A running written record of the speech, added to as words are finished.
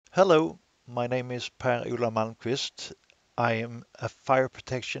Hello, my name is Per-Ola Malmqvist. I am a fire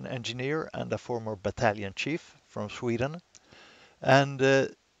protection engineer and a former battalion chief from Sweden.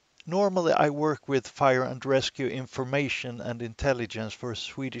 And normally I work with fire and rescue information and intelligence for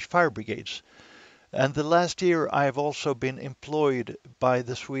Swedish fire brigades. And the last year I have also been employed by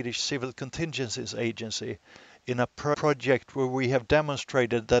the Swedish Civil Contingencies Agency in a project where we have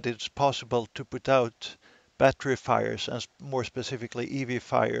demonstrated that it's possible to put out battery fires and more specifically EV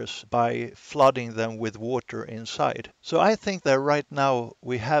fires by flooding them with water inside. So I think that right now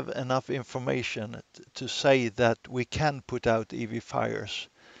we have enough information to say that we can put out EV fires,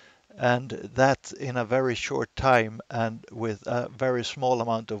 and that in a very short time and with a very small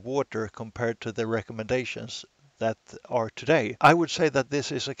amount of water compared to the recommendations that are today. I would say that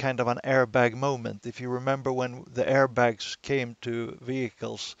this is a kind of an airbag moment. If you remember when the airbags came to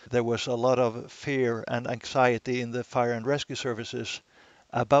vehicles, there was a lot of fear and anxiety in the fire and rescue services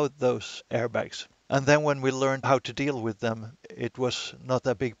about those airbags. And then when we learned how to deal with them, it was not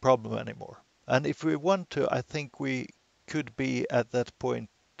a big problem anymore. And if we want to, I think we could be at that point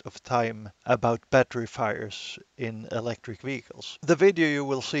of time about battery fires in electric vehicles. The video you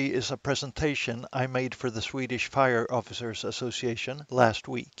will see is a presentation I made for the Swedish Fire Officers Association last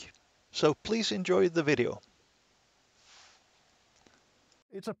week. So please enjoy the video.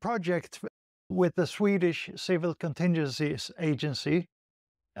 It's a project with the Swedish Civil Contingencies Agency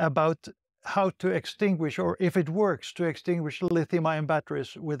about how to extinguish, or if it works, to extinguish lithium-ion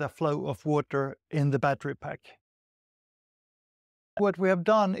batteries with a flow of water in the battery pack. What we have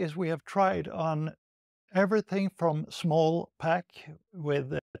done is we have tried on everything from small pack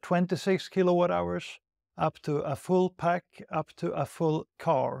with 26 kilowatt hours up to a full pack, up to a full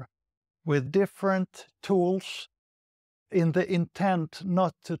car, with different tools in the intent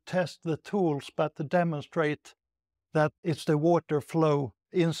not to test the tools, but to demonstrate that it's the water flow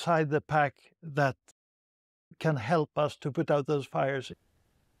inside the pack that can help us to put out those fires.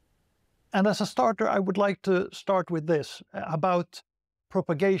 And as a starter, I would like to start with this about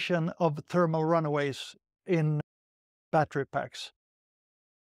propagation of thermal runaways in battery packs.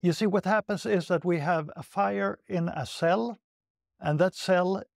 You see, what happens is that we have a fire in a cell, and that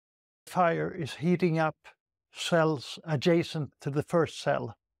cell fire is heating up cells adjacent to the first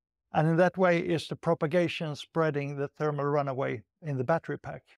cell. And in that way is the propagation spreading the thermal runaway in the battery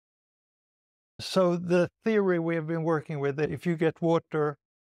pack. So the theory we have been working with, if you get water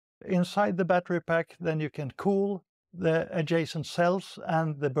inside the battery pack, then you can cool the adjacent cells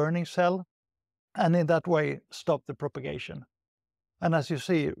and the burning cell, and in that way stop the propagation. And as you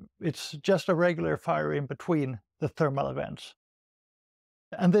see, it's just a regular fire in between the thermal events.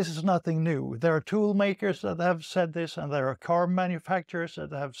 And this is nothing new. There are tool makers that have said this, and there are car manufacturers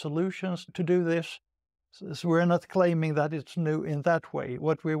that have solutions to do this. So we're not claiming that it's new in that way.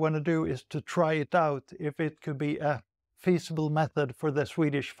 What we want to do is to try it out if it could be a feasible method for the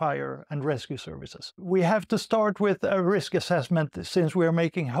Swedish fire and rescue services. We have to start with a risk assessment since we're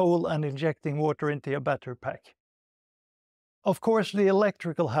making whole and injecting water into a battery pack. Of course, the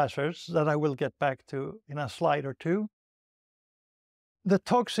electrical hazards that I will get back to in a slide or two. The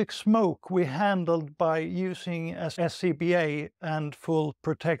toxic smoke we handled by using SCBA and full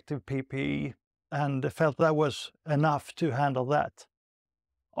protective PPE, and felt that was enough to handle that.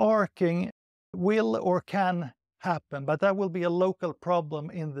 Arcing will or can happen, but that will be a local problem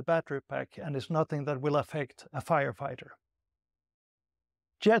in the battery pack and is nothing that will affect a firefighter.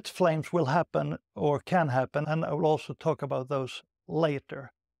 Jet flames will happen or can happen, and I will also talk about those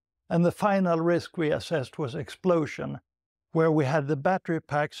later. And the final risk we assessed was explosion, where we had the battery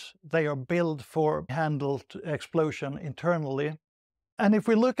packs. They are built for handled explosion internally. And if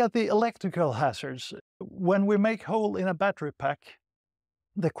we look at the electrical hazards, when we make hole in a battery pack,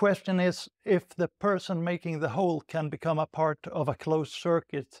 the question is if the person making the hole can become a part of a closed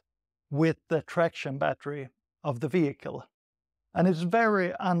circuit with the traction battery of the vehicle. And it's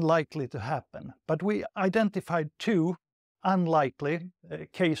very unlikely to happen. But we identified two unlikely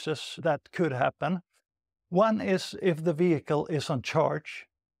cases that could happen. One is if the vehicle is on charge,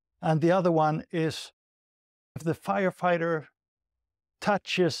 and the other one is if the firefighter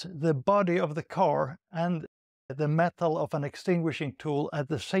touches the body of the car and the metal of an extinguishing tool at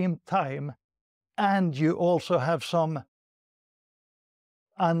the same time, and you also have some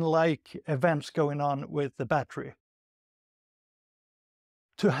unlike events going on with the battery.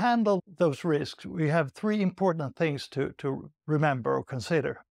 To handle those risks, we have three important things to remember or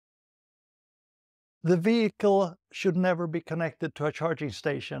consider. The vehicle should never be connected to a charging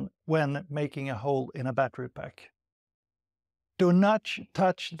station when making a hole in a battery pack. Do not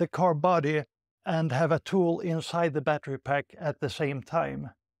touch the car body and have a tool inside the battery pack at the same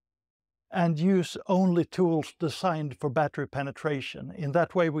time. and use only tools designed for battery penetration. In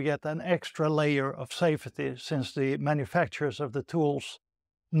that way, we get an extra layer of safety, since the manufacturers of the tools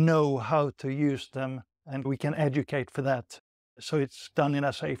know how to use them, and we can educate for that, so it's done in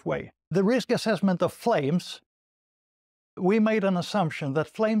a safe way. The risk assessment of flames, we made an assumption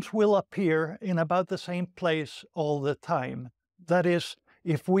that flames will appear in about the same place all the time. That is,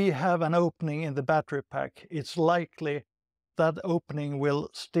 if we have an opening in the battery pack, it's likely that opening will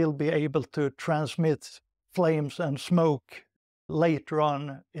still be able to transmit flames and smoke later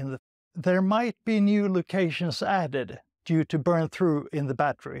on in the... There might be new locations added due to burn through in the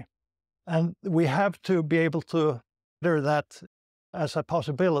battery, and we have to be able to consider that as a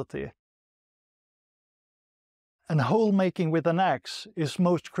possibility. And hole making with an axe is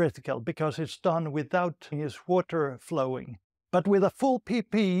most critical because it's done without water flowing. But with a full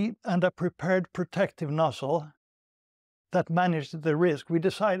PPE and a prepared protective nozzle that managed the risk, we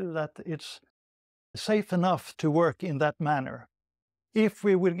decided that it's safe enough to work in that manner. If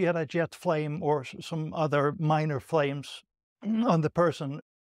we will get a jet flame or some other minor flames on the person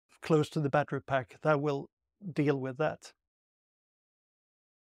close to the battery pack, that will deal with that.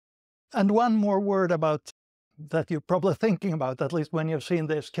 And one more word about that you're probably thinking about, at least when you've seen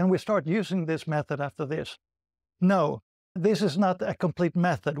this. Can we start using this method after this? No, this is not a complete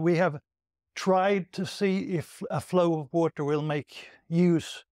method. We have tried to see if a flow of water will make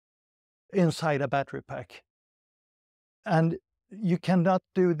use inside a battery pack. And you cannot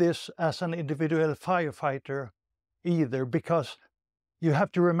do this as an individual firefighter either, because you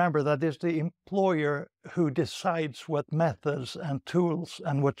have to remember that it's the employer who decides what methods and tools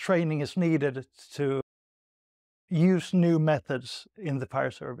and what training is needed to use new methods in the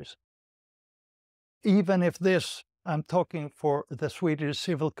fire service. Even if this, I'm talking for the Swedish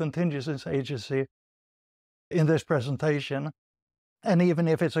Civil Contingencies Agency in this presentation, and even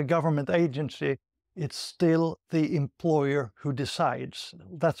if it's a government agency, it's still the employer who decides.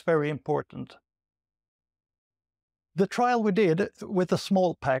 That's very important. The trial we did with the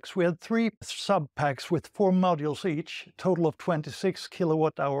small packs, we had 3 sub-packs with 4 modules each, total of 26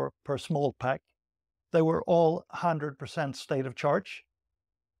 kilowatt-hour per small pack. They were all 100% state of charge.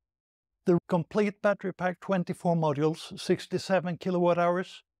 The complete battery pack, 24 modules, 67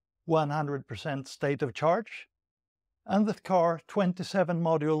 kilowatt-hours, 100% state of charge. And the car, 27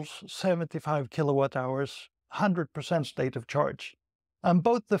 modules, 75 kilowatt-hours, 100% state of charge. And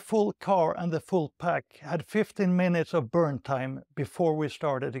both the full car and the full pack had 15 minutes of burn time before we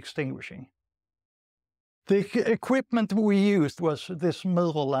started extinguishing. The equipment we used was this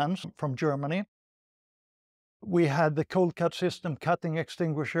Murrolans from Germany. We had the cold cut system cutting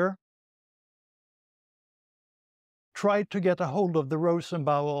extinguisher. Tried to get a hold of the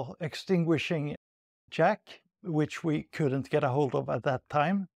Rosenbauer extinguishing jack, which we couldn't get a hold of at that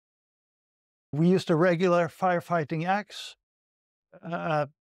time. We used a regular firefighting axe,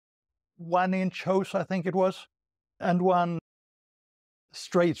 1-inch hose, I think it was, and 1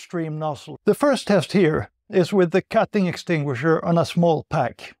 straight stream nozzle. The first test here is with the cutting extinguisher on a small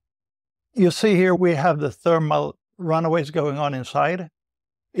pack. You see here we have the thermal runaways going on inside.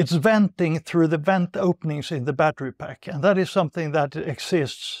 It's venting through the vent openings in the battery pack, and that is something that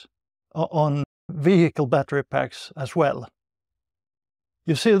exists on vehicle battery packs as well.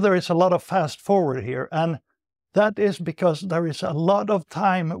 You see there is a lot of fast forward here, and that is because there is a lot of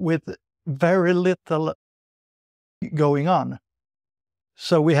time with very little going on.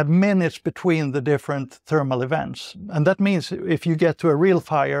 So we had minutes between the different thermal events, and that means if you get to a real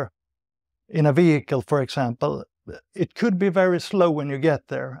fire in a vehicle, for example, it could be very slow when you get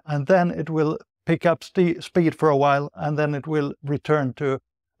there, and then it will pick up speed for a while, and then it will return to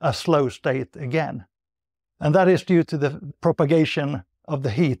a slow state again. And that is due to the propagation of the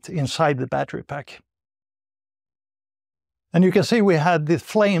heat inside the battery pack. And you can see we had the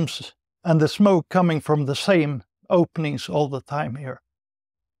flames and the smoke coming from the same openings all the time here.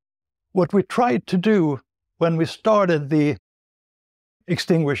 What we tried to do when we started the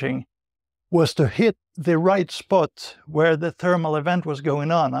extinguishing was to hit the right spot where the thermal event was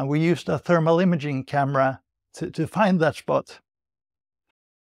going on, and we used a thermal imaging camera to find that spot.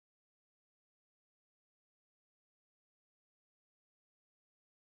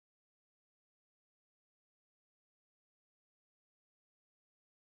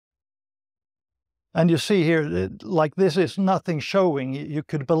 And you see here, like this is nothing showing. You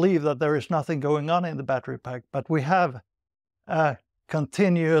could believe that there is nothing going on in the battery pack, but we have a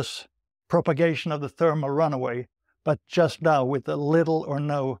continuous propagation of the thermal runaway, but just now with a little or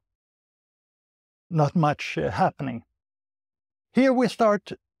not much happening. Here we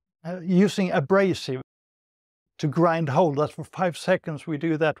start using abrasive to grind hole. That's for 5 seconds we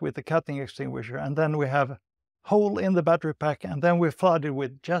do that with the cutting extinguisher, and then we have hole in the battery pack, and then we flood it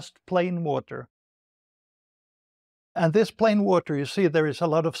with just plain water. And this plain water, you see there is a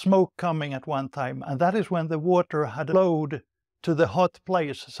lot of smoke coming at one time, and that is when the water had flowed to the hot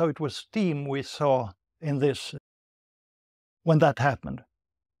place, so it was steam we saw in this when that happened.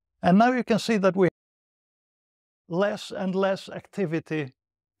 And now you can see that we have less and less activity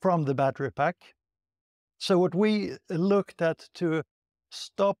from the battery pack. So what we looked at to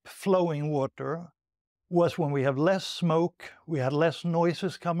stop flowing water was when we have less smoke, we had less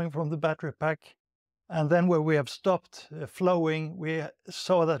noises coming from the battery pack, and then when we have stopped flowing, we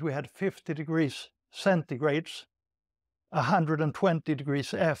saw that we had 50 degrees centigrades, 120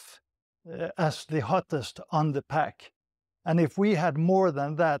 degrees F as the hottest on the pack. And if we had more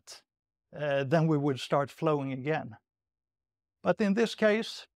than that, then we would start flowing again. But in this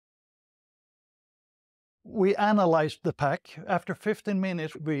case, we analyzed the pack. After 15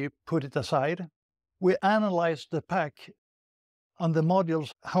 minutes, we put it aside. We analyzed the pack on the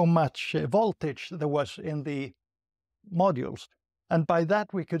modules, how much voltage there was in the modules. And by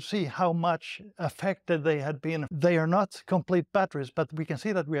that, we could see how much affected they had been. They are not complete batteries, but we can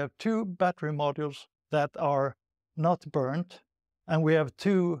see that we have 2 battery modules that are not burnt, and we have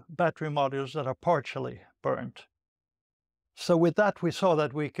 2 battery modules that are partially burnt. So with that, we saw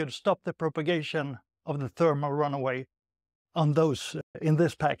that we could stop the propagation of the thermal runaway on those in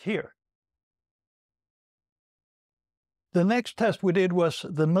this pack here. The next test we did was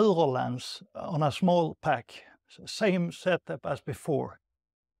the mirror lens on a small pack, same setup as before.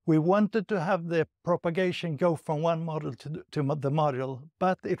 We wanted to have the propagation go from one module to the module,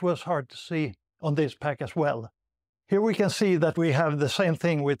 but it was hard to see on this pack as well. Here we can see that we have the same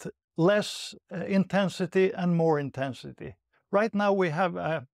thing with less intensity and more intensity. Right now we have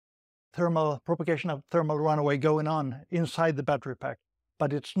a thermal propagation of thermal runaway going on inside the battery pack,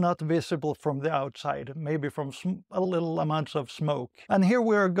 but it's not visible from the outside, maybe from a little amounts of smoke. And here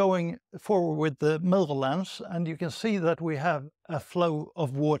we are going forward with the mirror lens, and you can see that we have a flow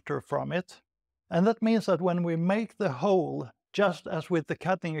of water from it. And that means that when we make the hole, just as with the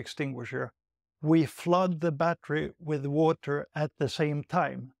cutting extinguisher, we flood the battery with water at the same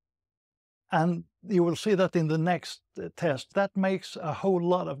time. And you will see that in the next test. That makes a whole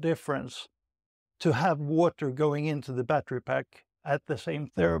lot of difference to have water going into the battery pack at the same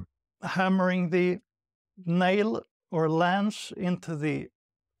time. They're hammering the nail or lance into the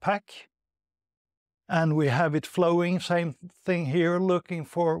pack, and we have it flowing. Same thing here, looking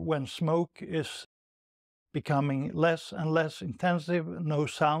for when smoke is becoming less and less intensive, no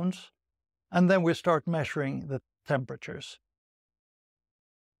sounds. And then we start measuring the temperatures.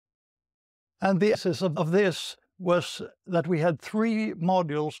 And the essence of this was that we had 3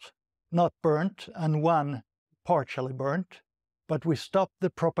 modules not burnt and 1 partially burnt, but we stopped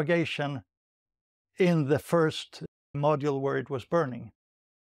the propagation in the first module where it was burning.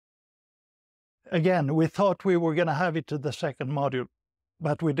 Again, we thought we were going to have it to the second module,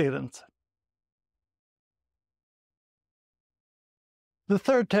 but we didn't. The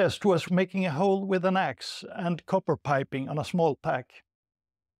third test was making a hole with an axe and copper piping on a small pack.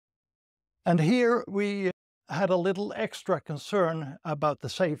 And here we had a little extra concern about the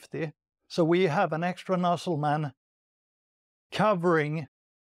safety. So we have an extra nozzle man covering.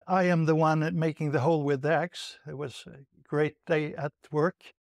 I am the one making the hole with the axe. It was a great day at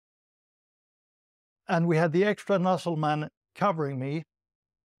work. And we had the extra nozzle man covering me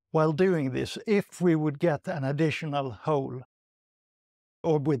while doing this, if we would get an additional hole,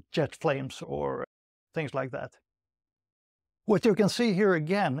 or with jet flames or things like that. What you can see here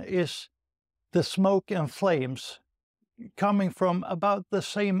again is the smoke and flames coming from about the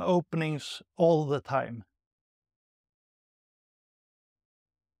same openings all the time.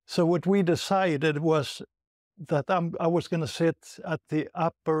 So what we decided was that I was going to sit at the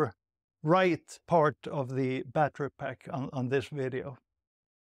upper right part of the battery pack on this video.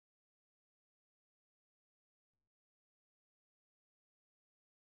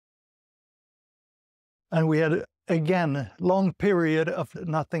 And we had, again, long period of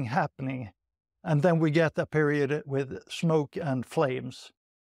nothing happening. And then we get a period with smoke and flames.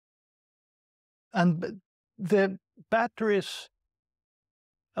 And the batteries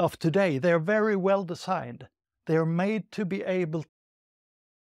of today, they're very well designed. They're made to be able to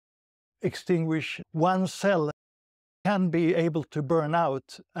extinguish one cell, can be able to burn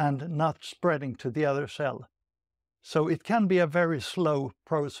out and not spreading to the other cell. So it can be a very slow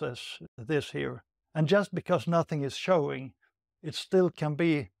process, this here. And just because nothing is showing, it still can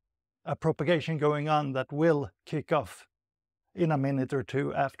be a propagation going on that will kick off in a minute or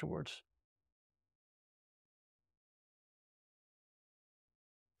two afterwards.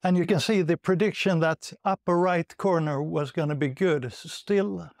 And you can see the prediction that upper right corner was going to be good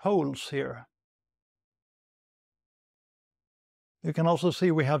still holds here. You can also see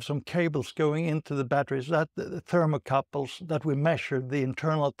we have some cables going into the batteries, that the thermocouples that we measured the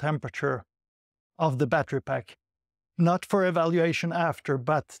internal temperature of the battery pack. Not for evaluation after,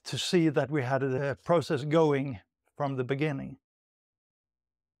 but to see that we had a process going from the beginning.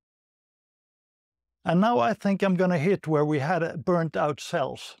 And now I think I'm going to hit where we had burnt out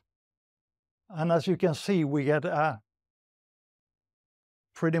cells. And as you can see, we get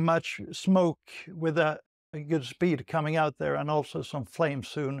pretty much smoke with a good speed coming out there, and also some flame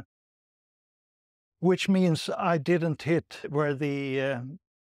soon. Which means I didn't hit where the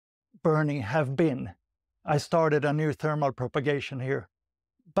burning have been. I started a new thermal propagation here.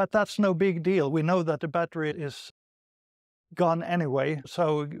 But that's no big deal. We know that the battery is gone anyway,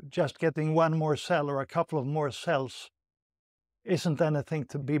 so just getting one more cell or a couple of more cells isn't anything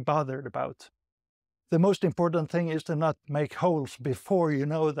to be bothered about. The most important thing is to not make holes before you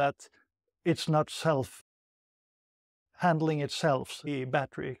know that it's not self-handling itself, the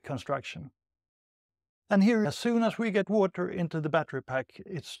battery construction. And here, as soon as we get water into the battery pack,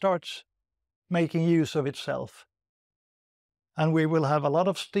 it starts making use of itself. And we will have a lot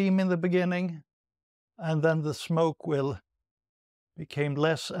of steam in the beginning, and then the smoke will become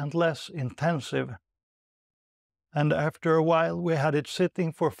less and less intensive. And after a while, we had it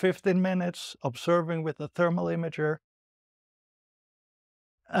sitting for 15 minutes, observing with a thermal imager.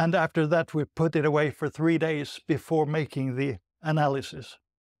 And after that, we put it away for 3 days before making the analysis.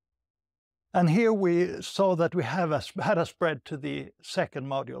 And here we saw that we had a spread to the second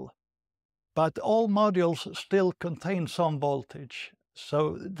module. But all modules still contain some voltage.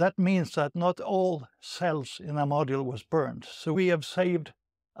 So that means that not all cells in a module was burned. So we have saved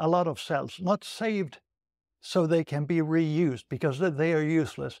a lot of cells. Not saved so they can be reused, because they are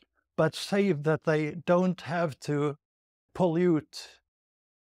useless, but saved that they don't have to pollute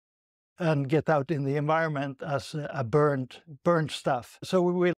and get out in the environment as a burnt stuff. So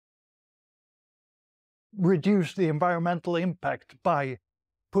we will reduce the environmental impact by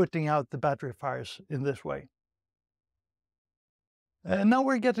putting out the battery fires in this way. Now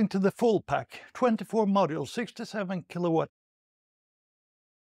we're getting to the full pack, 24 modules, 67 kilowatt.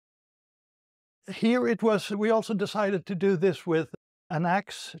 Here it was, we also decided to do this with an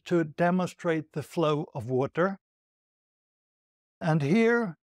axe to demonstrate the flow of water. And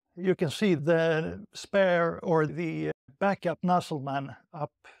here you can see the spare or the backup nozzle man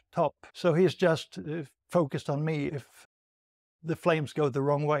up top. So he's just focused on me if the flames go the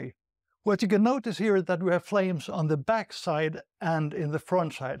wrong way. What you can notice here is that we have flames on the back side and in the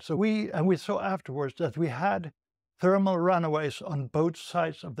front side. So we saw afterwards that we had thermal runaways on both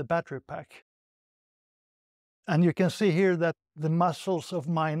sides of the battery pack. And you can see here that the muscles of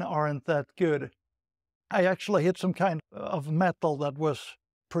mine aren't that good. I actually hit some kind of metal that was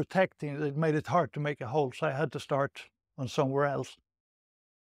protecting. It made it hard to make a hole, so I had to start on somewhere else.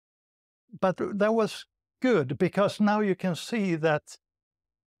 But that was good, because now you can see that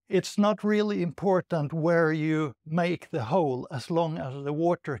it's not really important where you make the hole, as long as the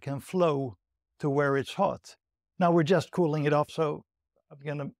water can flow to where it's hot. Now we're just cooling it off, so I'm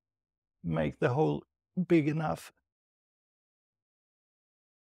going to make the hole big enough.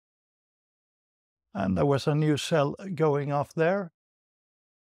 And there was a new cell going off there.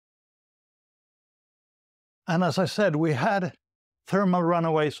 And as I said, we had thermal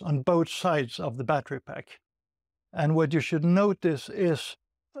runaways on both sides of the battery pack. And what you should notice is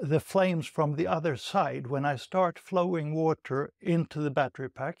the flames from the other side. When I start flowing water into the battery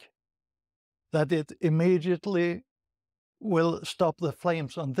pack, that it immediately will stop the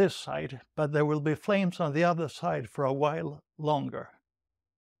flames on this side, but there will be flames on the other side for a while longer.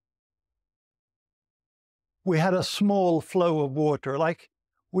 We had a small flow of water, like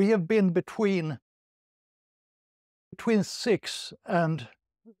we have been between 6 and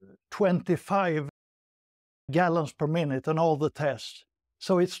 25 gallons per minute on all the tests.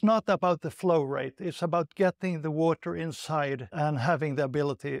 So it's not about the flow rate, it's about getting the water inside and having the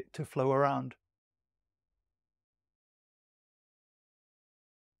ability to flow around.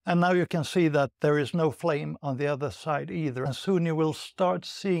 And now you can see that there is no flame on the other side either. And soon you will start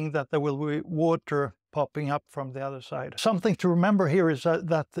seeing that there will be water popping up from the other side. Something to remember here is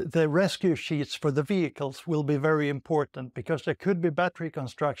that the rescue sheets for the vehicles will be very important, because there could be battery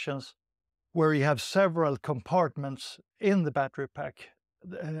constructions where you have several compartments in the battery pack.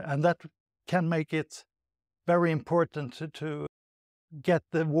 And that can make it very important to get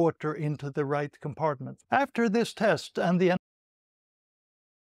the water into the right compartment. After this test and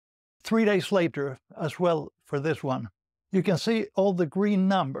 3 days later as well for this one, You can see all the green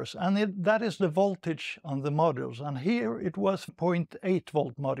numbers, and that is the voltage on the modules, and here it was 0.8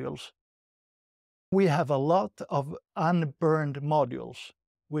 volt modules. We have a lot of unburned modules,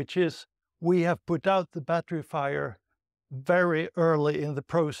 which is we have put out the battery fire very early in the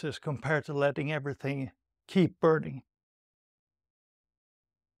process compared to letting everything keep burning.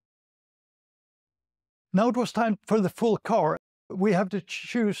 Now it was time for the full car. We have to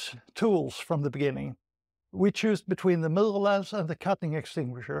choose tools from the beginning. We choose between the mirror lens and the cutting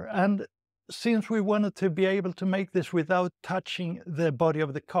extinguisher, and since we wanted to be able to make this without touching the body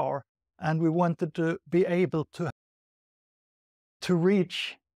of the car, and we wanted to be able to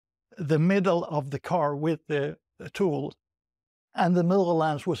reach the middle of the car with the tool, and the mirror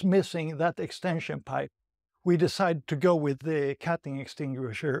lens was missing that extension pipe, we decided to go with the cutting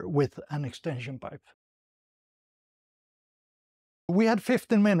extinguisher with an extension pipe. We had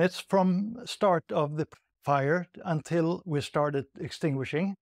 15 minutes from start of the fire until we started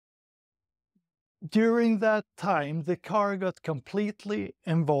extinguishing. During that time, the car got completely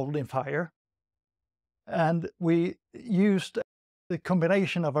involved in fire, and we used the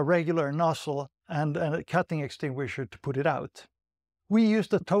combination of a regular nozzle and a cutting extinguisher to put it out. We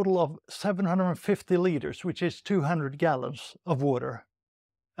used a total of 750 liters, which is 200 gallons of water,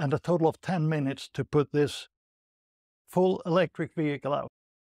 and a total of 10 minutes to put this full electric vehicle out.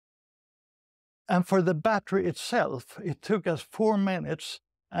 And for the battery itself, it took us 4 minutes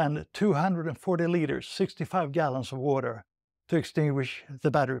and 240 liters, 65 gallons of water, to extinguish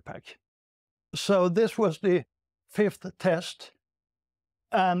the battery pack. So this was the 5th test,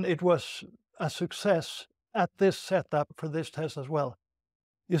 and it was a success at this setup for this test as well.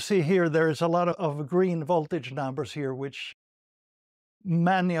 You see here there is a lot of green voltage numbers here, which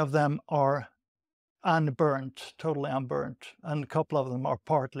many of them are unburnt, totally unburnt, and a couple of them are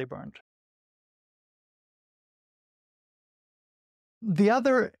partly burnt.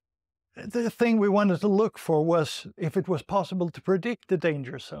 The thing we wanted to look for was if it was possible to predict the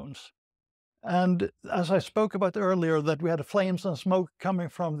danger zones. And as I spoke about earlier, that we had flames and smoke coming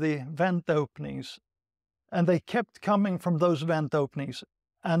from the vent openings, and they kept coming from those vent openings,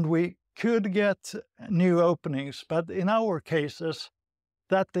 and we could get new openings, but in our cases,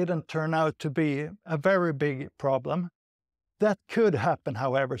 that didn't turn out to be a very big problem. That could happen,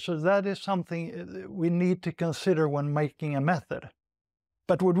 however, so that is something we need to consider when making a method.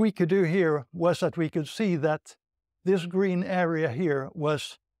 But what we could do here was that we could see that this green area here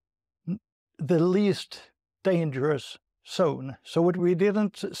was the least dangerous zone. So what we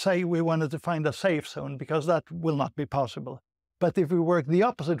didn't say we wanted to find a safe zone, because that will not be possible. But if we work the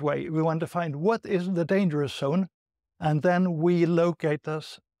opposite way, we want to find what is the dangerous zone, and then we locate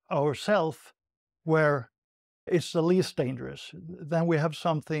us ourselves where it's the least dangerous. Then we have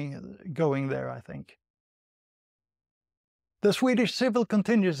something going there, I think. The Swedish Civil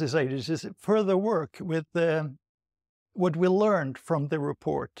Contingencies Agency further work with what we learned from the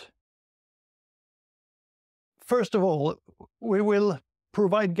report. First of all, we will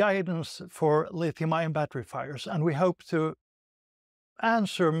provide guidance for lithium-ion battery fires, and we hope to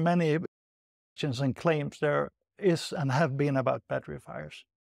answer many questions and claims there is and have been about battery fires.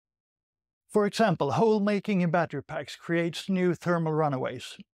 For example, hole making in battery packs creates new thermal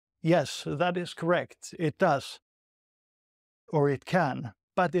runaways. Yes, that is correct. It does. Or it can,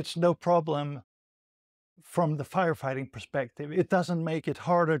 but it's no problem from the firefighting perspective. It doesn't make it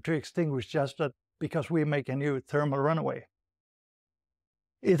harder to extinguish just that because we make a new thermal runaway.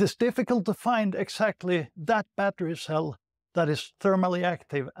 It is difficult to find exactly that battery cell that is thermally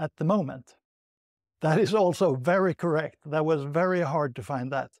active at the moment. That is also very correct. That was very hard to find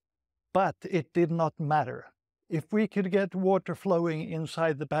that. But it did not matter. If we could get water flowing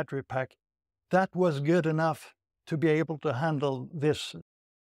inside the battery pack, that was good enough to be able to handle this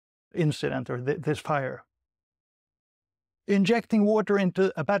incident or this fire. Injecting water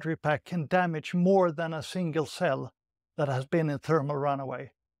into a battery pack can damage more than a single cell that has been in thermal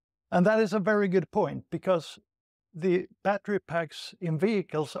runaway. And that is a very good point, because the battery packs in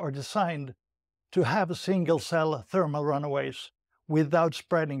vehicles are designed to have single cell thermal runaways without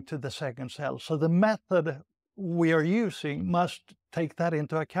spreading to the second cell. So the method we are using must take that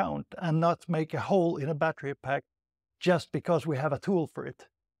into account and not make a hole in a battery pack just because we have a tool for it.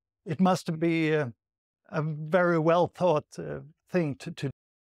 It must be a very well thought thing to do.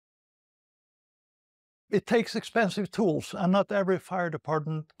 It takes expensive tools, and not every fire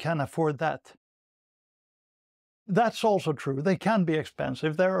department can afford that. That's also true. They can be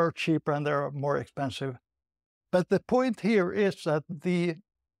expensive. There are cheaper and there are more expensive. But the point here is that the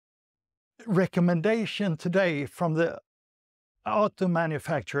recommendation today from the auto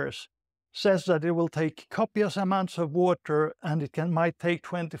manufacturers says that it will take copious amounts of water and it might take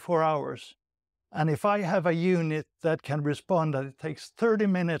 24 hours. And if I have a unit that can respond that it takes 30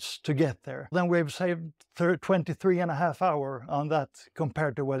 minutes to get there, then we've saved 23 and a half hours on that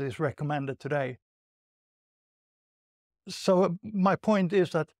compared to what is recommended today. So my point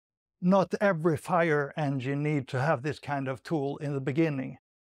is that not every fire engine needs to have this kind of tool in the beginning.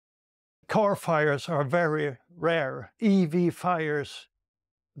 Car fires are very rare. EV fires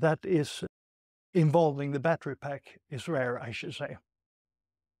that is involving the battery pack is rare, I should say.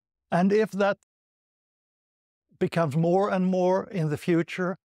 And if that becomes more and more in the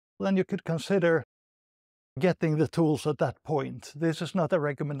future, then you could consider getting the tools at that point. This is not a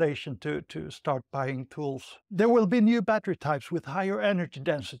recommendation to start buying tools. There will be new battery types with higher energy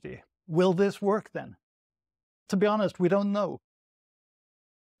density. Will this work then? To be honest, we don't know.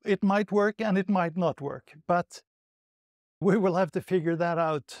 It might work and it might not work, but we will have to figure that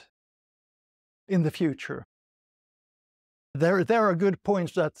out in the future. There are good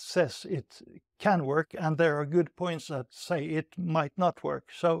points that says it can work, and there are good points that say it might not work.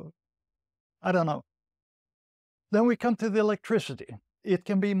 So I don't know. Then we come to the electricity. It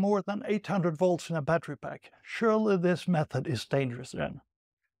can be more than 800 volts in a battery pack. Surely this method is dangerous then.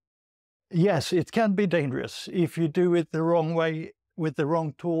 Yes, it can be dangerous if you do it the wrong way with the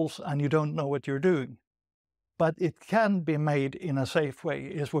wrong tools and you don't know what you're doing. But it can be made in a safe way,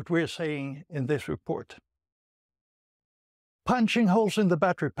 is what we're saying in this report. Punching holes in the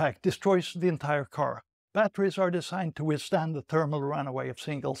battery pack destroys the entire car. Batteries are designed to withstand the thermal runaway of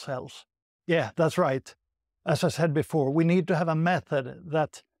single cells. Yeah, that's right. As I said before, we need to have a method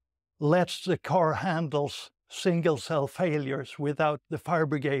that lets the car handle single cell failures without the fire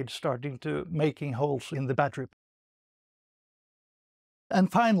brigade starting to making holes in the battery. And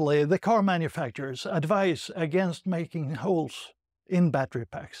finally, the car manufacturers advise against making holes in battery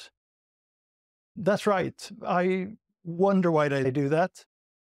packs. That's right. I wonder why they do that.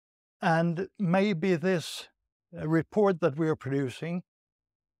 And maybe this report that we are producing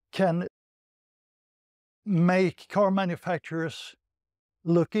can make car manufacturers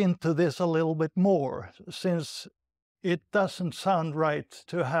look into this a little bit more, since it doesn't sound right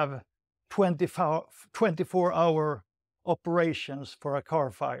to have 24-hour operations for a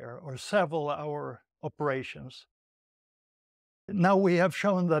car fire or several-hour operations. Now we have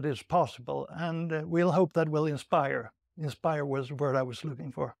shown that it's possible, and we'll hope that will inspire. Inspire was the word I was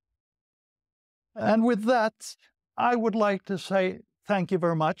looking for. And with that, I would like to say thank you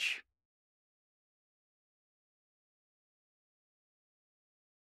very much.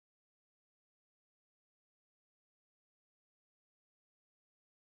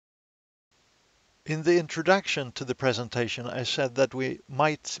 In the introduction to the presentation, I said that we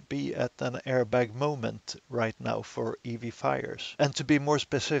might be at an airbag moment right now for EV fires. And to be more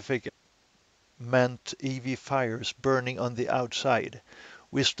specific, meant EV fires burning on the outside.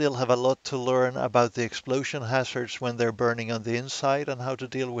 We still have a lot to learn about the explosion hazards when they're burning on the inside and how to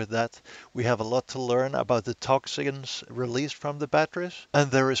deal with that. We have a lot to learn about the toxins released from the batteries.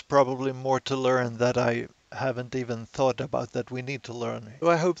 And there is probably more to learn that I haven't even thought about that we need to learn. So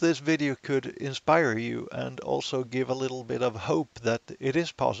I hope this video could inspire you and also give a little bit of hope that it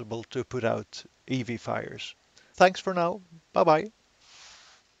is possible to put out EV fires. Thanks for now. Bye bye.